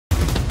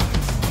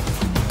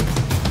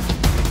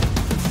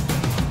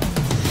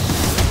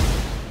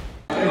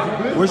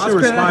What's your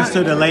response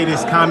to the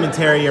latest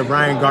commentary of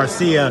Ryan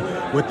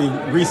Garcia with the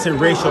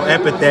recent racial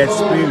epithets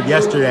spewed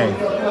yesterday?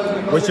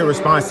 What's your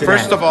response to that?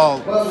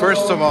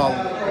 First of all,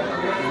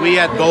 we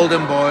at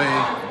Golden Boy,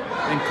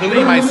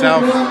 including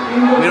myself,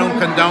 we don't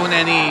condone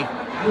any,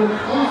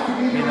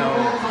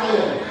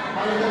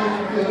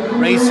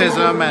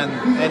 racism and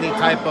any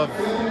type of.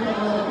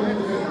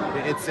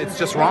 It's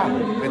just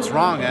wrong. It's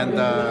wrong, and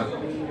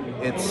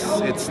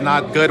it's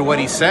not good what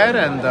he said,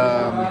 and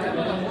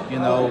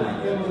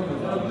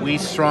we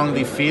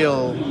strongly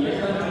feel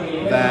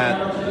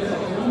that.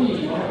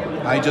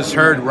 I just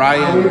heard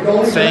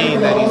Ryan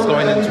saying that he's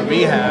going into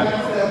rehab.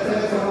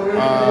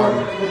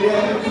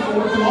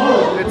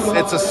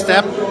 It's a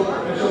step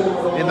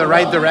in the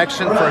right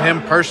direction for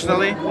him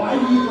personally,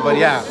 but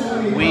yeah,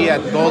 we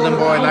at Golden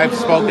Boy, and I've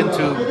spoken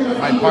to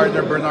my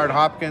partner Bernard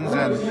Hopkins,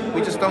 and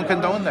we just don't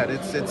condone that.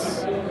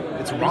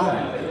 It's wrong.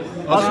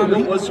 Also,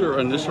 what was your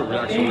initial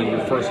reaction when you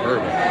first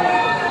heard it?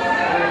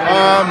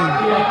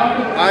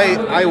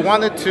 I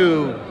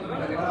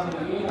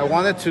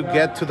wanted to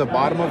get to the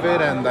bottom of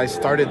it, and I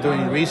started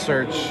doing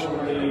research.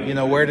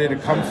 Where did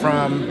it come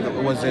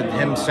from? Was it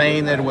him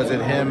saying it? Was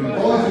it him,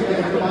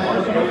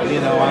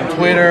 on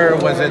Twitter?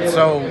 Was it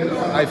so?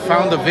 I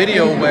found a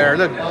video where,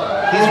 look, he's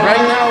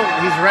right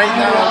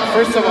now.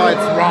 First of all,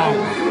 it's wrong.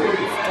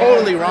 It's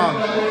totally wrong.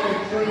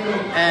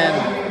 And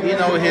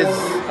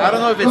I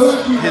don't know if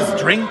it's his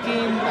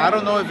drinking. I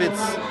don't know if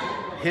it's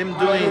him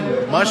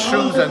doing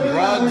mushrooms and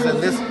drugs and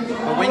this.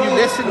 But when I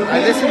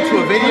listened to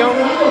a video,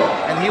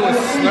 and he was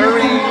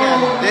slurring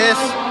and this.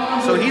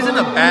 So he's in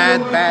a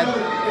bad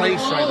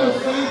place right now,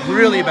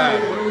 really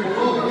bad.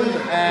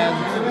 And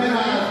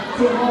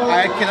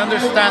I can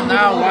understand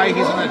now why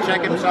he's going to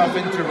check himself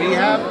into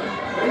rehab.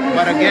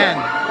 But again,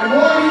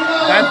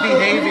 that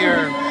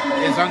behavior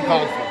is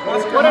uncalled for.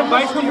 What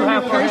advice do you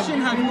have for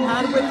him? Have you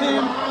had with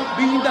him,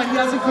 being that he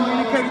hasn't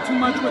communicated too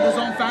much with his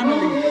own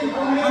family?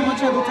 How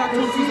much have you talked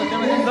to him since the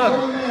day? Look,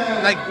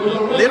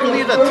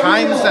 literally the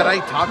times that I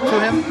talked to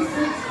him,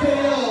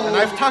 and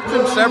I've talked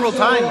to him several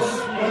times.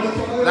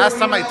 Last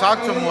time I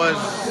talked to him was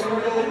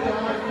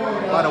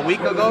about a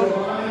week ago,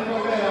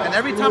 and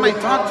every time I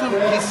talk to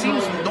him, he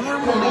seems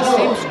normal. He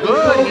seems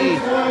good.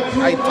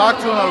 I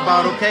talked to him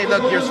about, okay,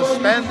 look, you're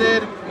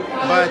suspended,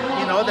 but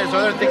there's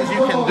other things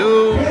you can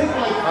do.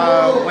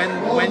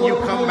 When you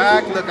come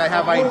back, look, I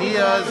have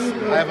ideas.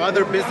 I have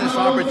other business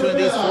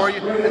opportunities for you,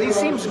 and he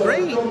seems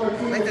great.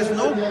 Like there's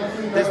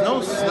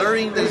no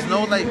slurring. There's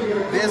no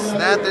this,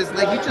 that.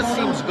 He just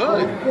seems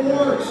good.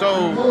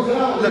 So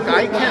look,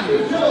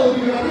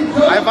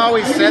 I've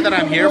always said that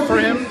I'm here for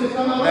him.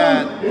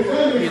 That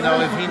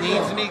if he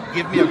needs me,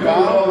 give me a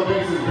call.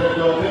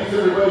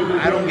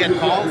 I don't get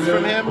calls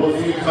from him,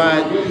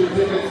 but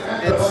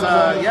it's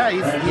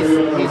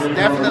he's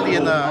definitely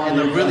in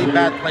a really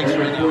bad place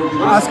right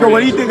now. Oscar,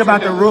 what do you think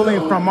about the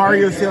ruling from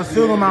Mario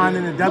Suleiman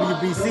in the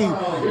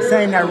WBC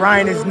saying that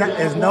Ryan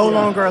is no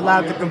longer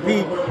allowed to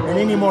compete in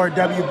any more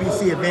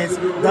WBC events,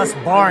 thus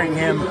barring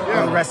him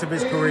for the rest of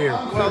his career?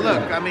 Well,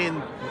 look,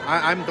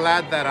 I'm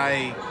glad that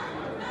I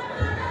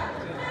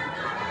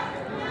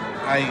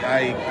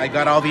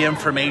got all the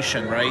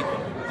information, right?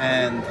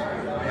 And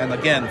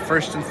again,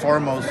 first and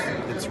foremost,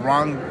 it's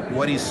wrong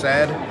what he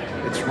said.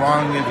 It's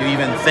wrong if you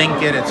even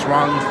think it. It's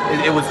wrong.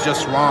 It was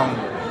just wrong.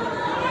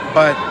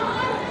 But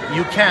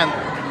you can't.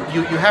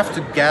 You have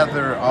to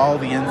gather all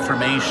the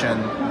information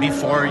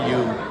before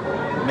you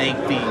make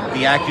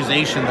the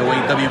accusation the way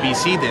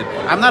WBC did.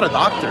 I'm not a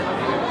doctor.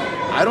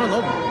 I don't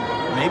know.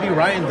 Maybe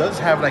Ryan does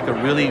have a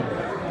really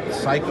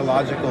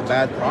psychological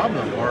bad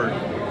problem, or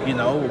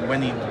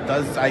when he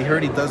does. I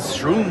heard he does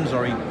shrooms,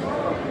 or he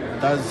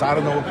does I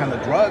don't know what kind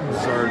of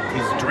drugs, or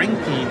he's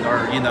drinking,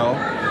 or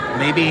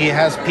maybe he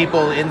has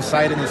people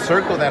inside in his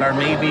circle that are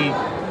maybe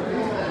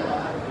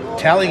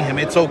telling him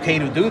it's okay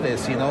to do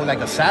this, like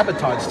a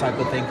sabotage type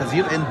of thing. Because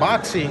in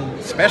boxing,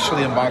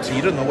 especially in boxing,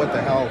 you don't know what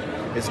the hell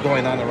is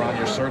going on around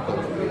your circle,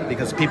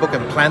 because people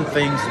can plant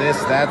things,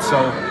 this, that.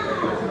 So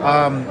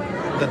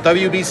the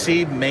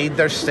WBC made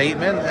their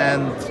statement,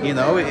 and it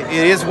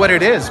is what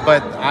it is.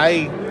 But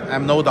I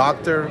am no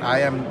doctor.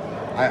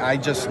 I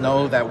just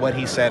know that what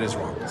he said is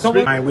wrong. So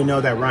we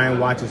know that Ryan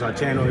watches our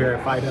channel here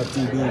at Fight Hub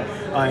TV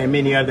and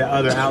many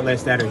other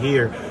outlets that are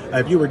here.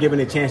 If you were given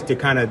a chance to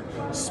kind of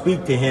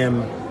speak to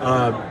him,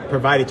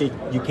 provided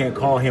you can't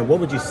call him, what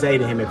would you say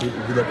to him if you're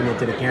looking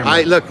into the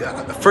camera?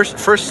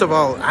 First of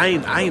all,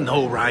 I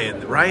know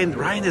Ryan.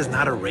 Ryan is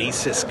not a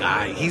racist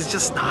guy. He's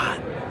just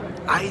not.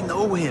 I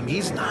know him.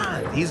 He's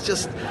not. He's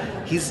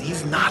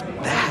not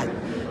that.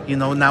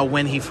 Now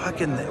when he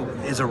fucking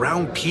is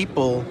around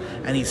people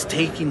and he's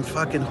taking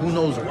fucking who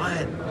knows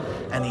what,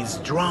 and he's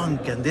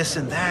drunk and this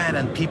and that,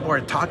 and people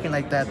are talking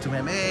like that to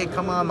him, hey,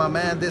 come on, my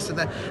man, this and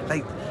that.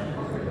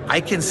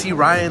 I can see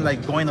Ryan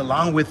going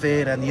along with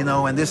it, and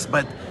and this,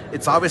 but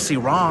it's obviously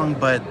wrong.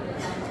 But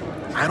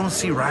I don't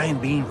see Ryan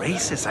being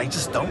racist. I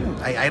just don't.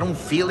 I don't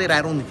feel it.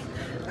 I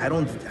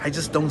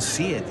just don't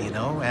see it.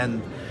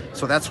 And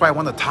So that's why I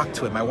want to talk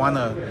to him. I want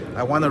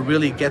to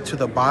really get to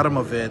the bottom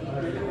of it,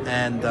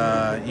 and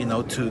you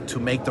know, to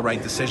make the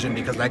right decision.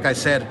 Because like I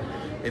said,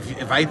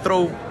 if I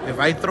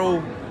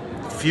throw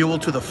fuel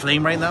to the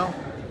flame right now,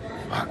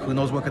 who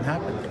knows what can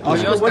happen.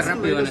 What's the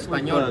latest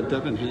with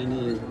Devin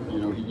Haney? You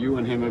know, you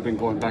and him have been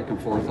going back and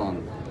forth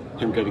on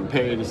him getting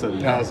paid. He said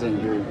he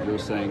hasn't. You're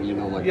saying, you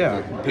know, like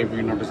the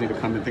pay-per-view numbers need to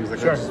come and things like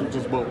that. So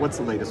just what's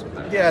the latest with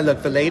that? Yeah,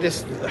 look, the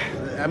latest.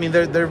 I mean,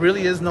 there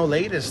really is no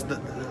latest.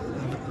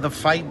 The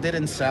fight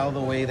didn't sell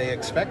the way they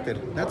expected.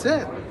 That's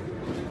it.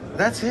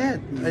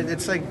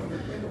 It's like,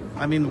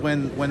 I mean,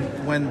 when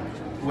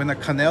a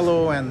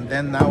Canelo and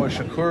then now a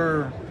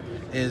Shakur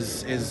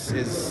is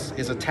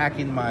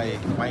attacking my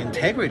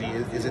integrity,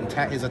 is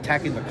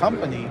attacking the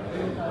company,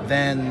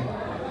 then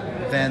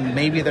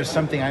maybe there's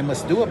something I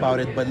must do about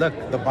it. But look,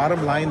 the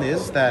bottom line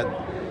is that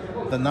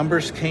the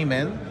numbers came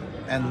in,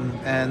 and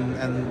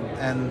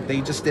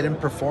they just didn't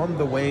perform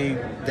the way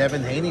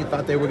Devin Haney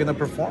thought they were going to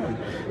perform,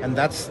 and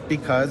that's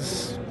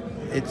because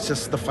it's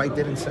just the fight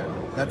didn't sell.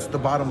 That's the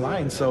bottom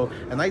line. So,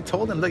 and I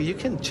told him, look, you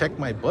can check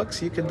my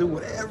books, you can do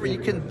whatever, you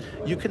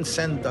can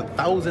send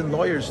 1,000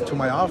 lawyers to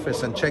my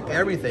office and check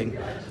everything.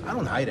 I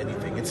don't hide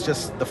anything. It's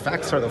just the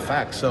facts are the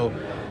facts. So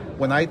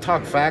when I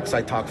talk facts,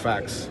 I talk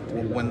facts.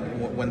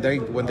 When they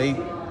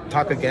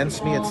talk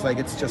against me, it's like,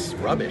 it's just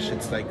rubbish.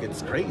 It's like,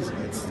 it's crazy.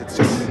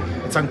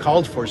 It's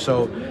uncalled for.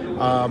 So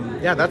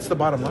yeah, that's the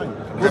bottom line.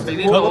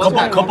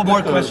 Couple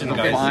more questions,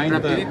 guys.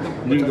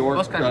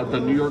 The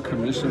New York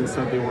Commission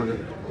said they were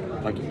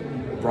like,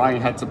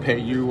 Ryan had to pay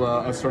you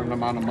a certain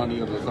amount of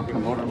money, or the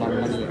promoter amount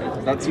of money.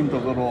 That seemed a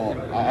little.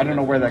 I don't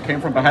know where that came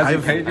from, but has he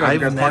paid you?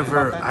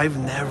 I've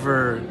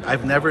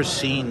never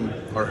seen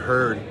or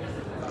heard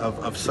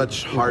of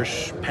such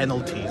harsh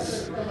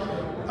penalties.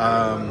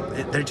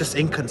 They're just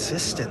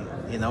inconsistent,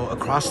 you know,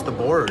 across the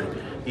board.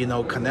 You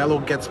know,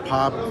 Canelo gets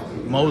popped,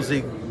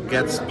 Mosey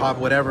gets popped,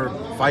 whatever,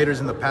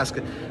 fighters in the past.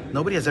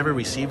 Nobody has ever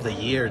received a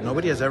year.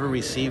 Nobody has ever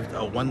received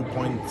a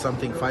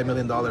 $1.5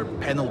 million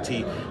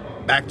penalty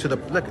back to the...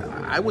 Look,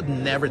 I would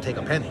never take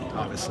a penny,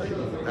 obviously.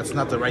 That's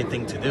not the right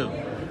thing to do.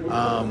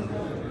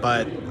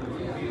 But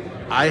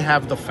I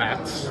have the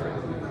facts.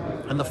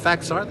 And the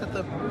facts are that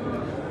the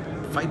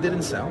fight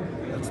didn't sell.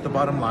 That's the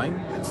bottom line.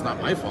 It's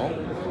not my fault.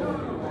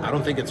 I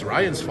don't think it's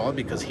Ryan's fault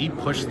because he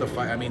pushed the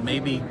fight. I mean,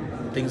 maybe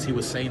things he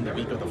was saying the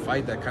week of the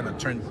fight that kind of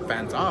turned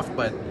fans off,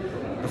 but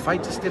the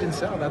fight just didn't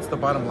sell. That's the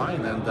bottom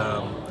line. And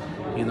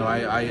you know,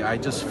 I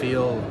just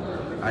feel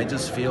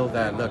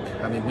that, look,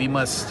 I mean, we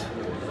must.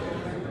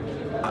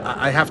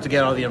 I have to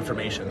get all the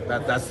information.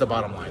 That's the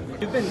bottom line.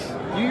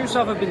 You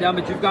yourself have been down,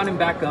 but you've gotten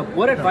back up.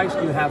 What advice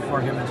do you have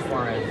for him as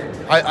far as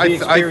the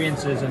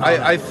experiences?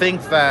 I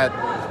think that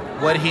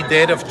what he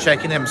did of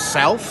checking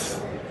himself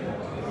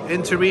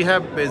into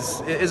rehab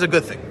is a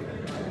good thing,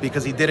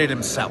 because he did it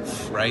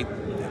himself, right?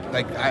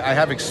 Like I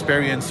have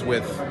experience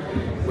with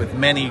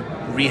many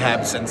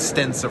rehabs and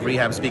stints of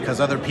rehabs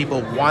because other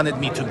people wanted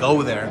me to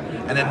go there,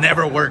 and it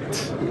never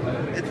worked.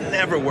 It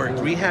never worked.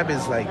 Rehab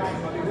is like,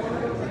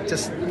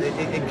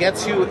 it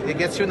gets you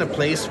in a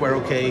place where,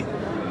 okay,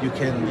 you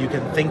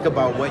can think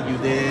about what you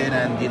did,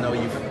 and you know,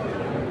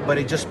 but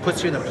it just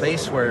puts you in a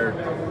place where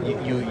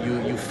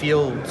you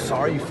feel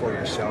sorry for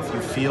yourself.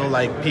 You feel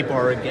like people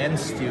are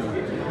against you.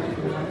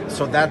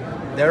 So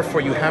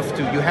therefore you have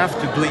to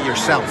do it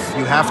yourself.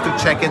 You have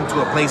to check into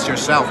a place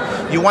yourself.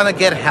 You want to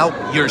get help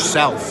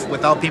yourself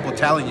without people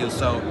telling you.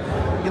 So,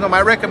 you know,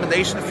 my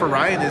recommendation for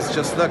Ryan is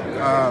just look.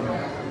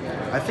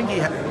 I think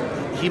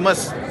he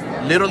must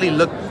literally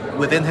look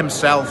within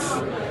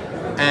himself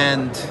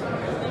and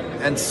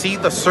see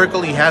the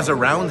circle he has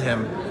around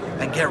him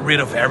and get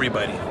rid of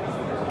everybody.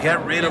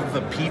 Get rid of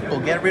the people.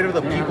 Get rid of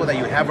the people that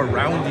you have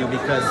around you,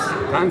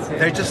 because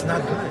they're just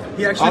not good.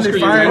 He actually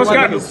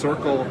fired his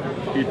circle.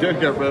 He did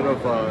get rid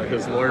of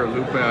his lawyer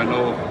Lupe. I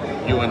know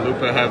you and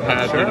Lupe have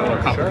had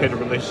a complicated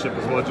relationship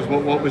as well. Just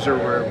what was your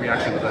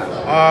reaction to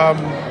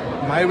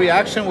that? My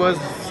reaction was,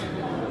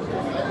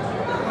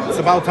 it's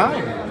about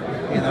time.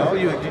 You know,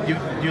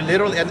 you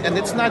literally, and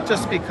it's not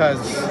just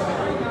because,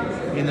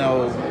 you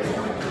know,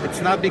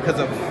 it's not because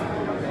of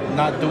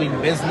not doing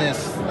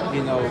business,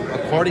 you know,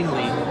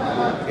 accordingly.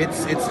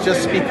 It's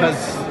just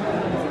because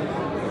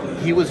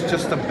he was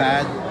just a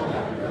bad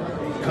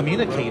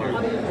communicator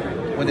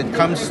when it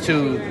comes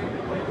to,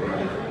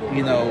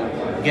 you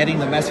know, getting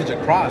the message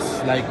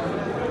across. Like,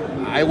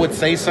 I would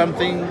say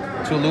something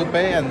to Lupe,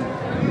 and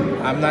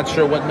I'm not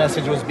sure what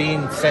message was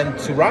being sent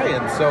to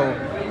Ryan. So,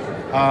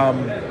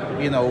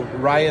 you know,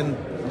 Ryan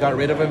got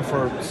rid of him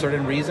for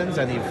certain reasons,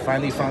 and he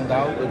finally found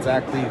out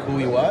exactly who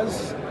he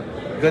was.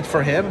 Good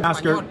for him.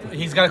 Oscar,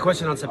 he's got a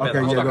question on Cepeda.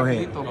 Okay, yeah, go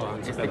ahead.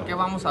 ¿Qué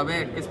vamos a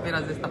ver? ¿Qué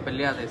esperas de esta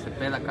pelea de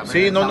Cepeda Cabrera?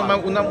 Sí, no,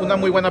 una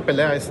muy buena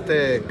pelea.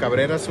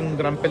 Cabrera es un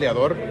gran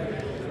peleador.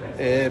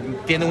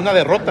 Tiene una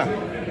derrota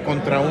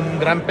contra un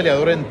gran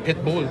peleador en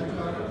Pitbull.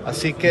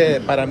 Así que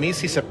para mí,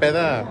 si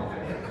Cepeda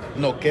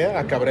noquea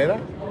a Cabrera,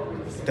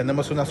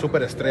 tenemos una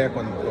superestrella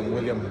con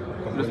William.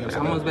 Lo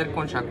esperamos ver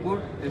con Shakur,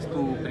 es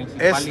tu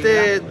principal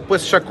idea.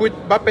 Pues Shakur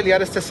va a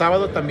pelear este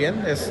sábado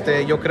también.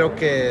 Yo creo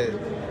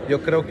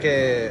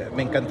que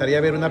me encantaría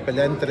ver una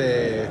pelea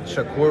entre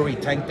Shakur y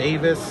Tank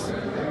Davis.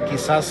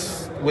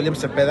 Quizás William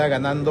Cepeda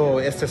ganando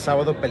este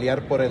sábado,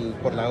 pelear por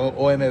la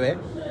OMB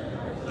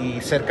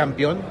y ser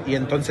campeón, y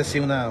entonces sí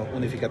una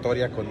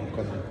unificatoria con Le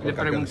campeones.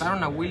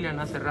 preguntaron a William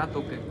hace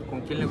rato que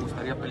con quién le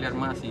gustaría pelear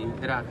más, si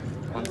era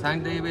con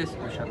Tank Davis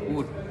o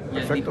Shakur, y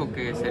él dijo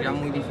que sería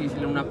muy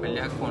difícil una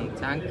pelea con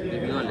Tank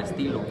debido al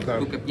estilo.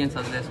 Claro. ¿Tú qué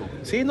piensas de eso?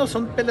 Sí, no,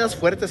 son peleas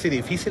fuertes y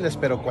difíciles,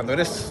 pero cuando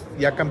eres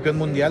ya campeón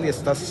mundial y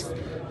estás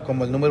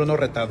como el número 1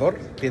 retador,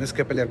 tienes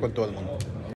que pelear con todo el mundo.